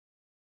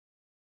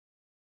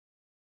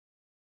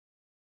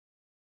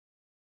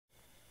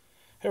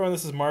Hey everyone,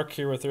 this is Mark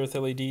here with Earth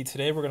LED.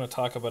 Today we're going to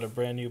talk about a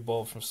brand new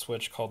bulb from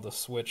Switch called the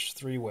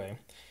SWITCH3-Way.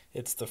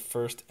 It's the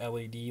first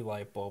LED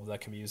light bulb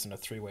that can be used in a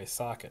three-way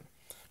socket.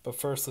 But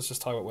first, let's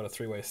just talk about what a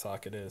three-way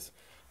socket is.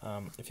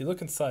 If you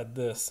look inside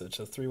this, it's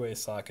a three-way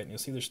socket, and you'll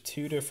see there's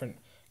two different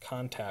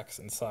contacts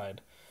inside.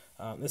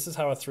 This is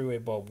how a three-way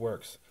bulb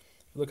works.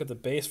 If you look at the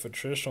base for a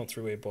traditional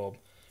three-way bulb,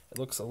 it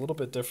looks a little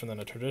bit different than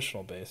a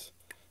traditional base,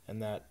 in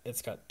that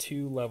it's got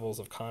two levels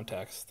of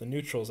contacts. The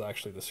neutral is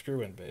actually the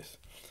screw-in base.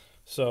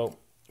 So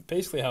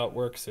basically how it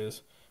works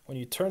is when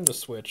you turn the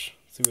switch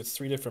through its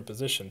three different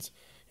positions,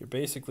 you're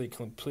basically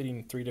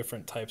completing three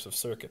different types of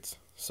circuits.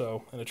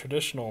 So in a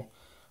traditional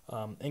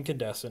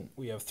incandescent,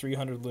 we have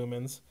 300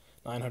 lumens,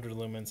 900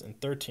 lumens, and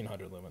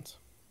 1300 lumens.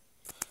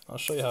 I'll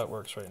show you how it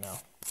works right now.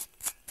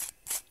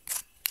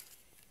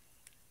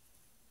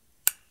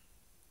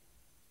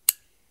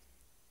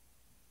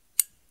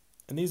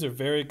 And these are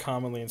very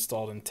commonly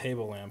installed in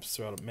table lamps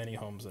throughout many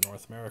homes in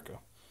North America.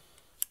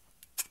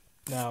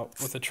 Now,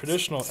 with a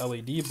traditional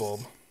LED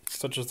bulb,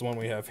 such as the one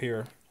we have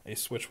here, a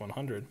Switch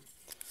 100,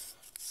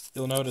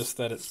 you'll notice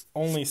that it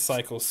only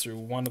cycles through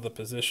one of the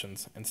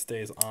positions and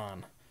stays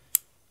on.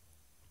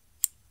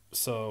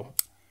 So,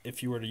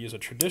 if you were to use a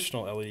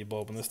traditional LED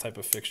bulb in this type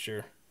of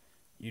fixture,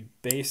 you'd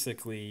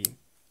basically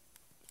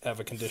have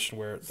a condition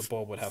where the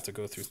bulb would have to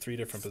go through three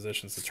different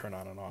positions to turn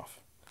on and off.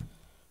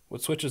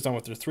 What Switch has done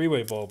with their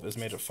three-way bulb is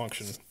made it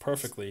function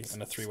perfectly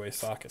in a three-way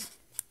socket.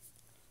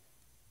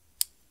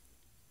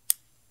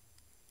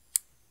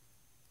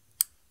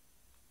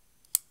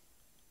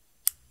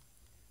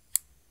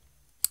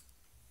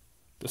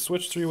 The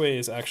SWITCH3-Way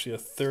is actually a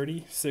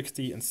 30,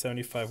 60, and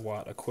 75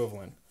 watt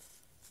equivalent,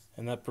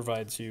 and that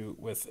provides you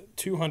with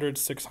 200,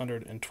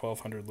 600, and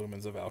 1200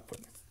 lumens of output.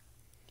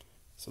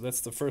 So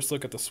that's the first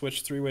look at the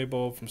SWITCH3-Way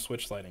bulb from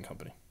Switch Lighting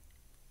Company.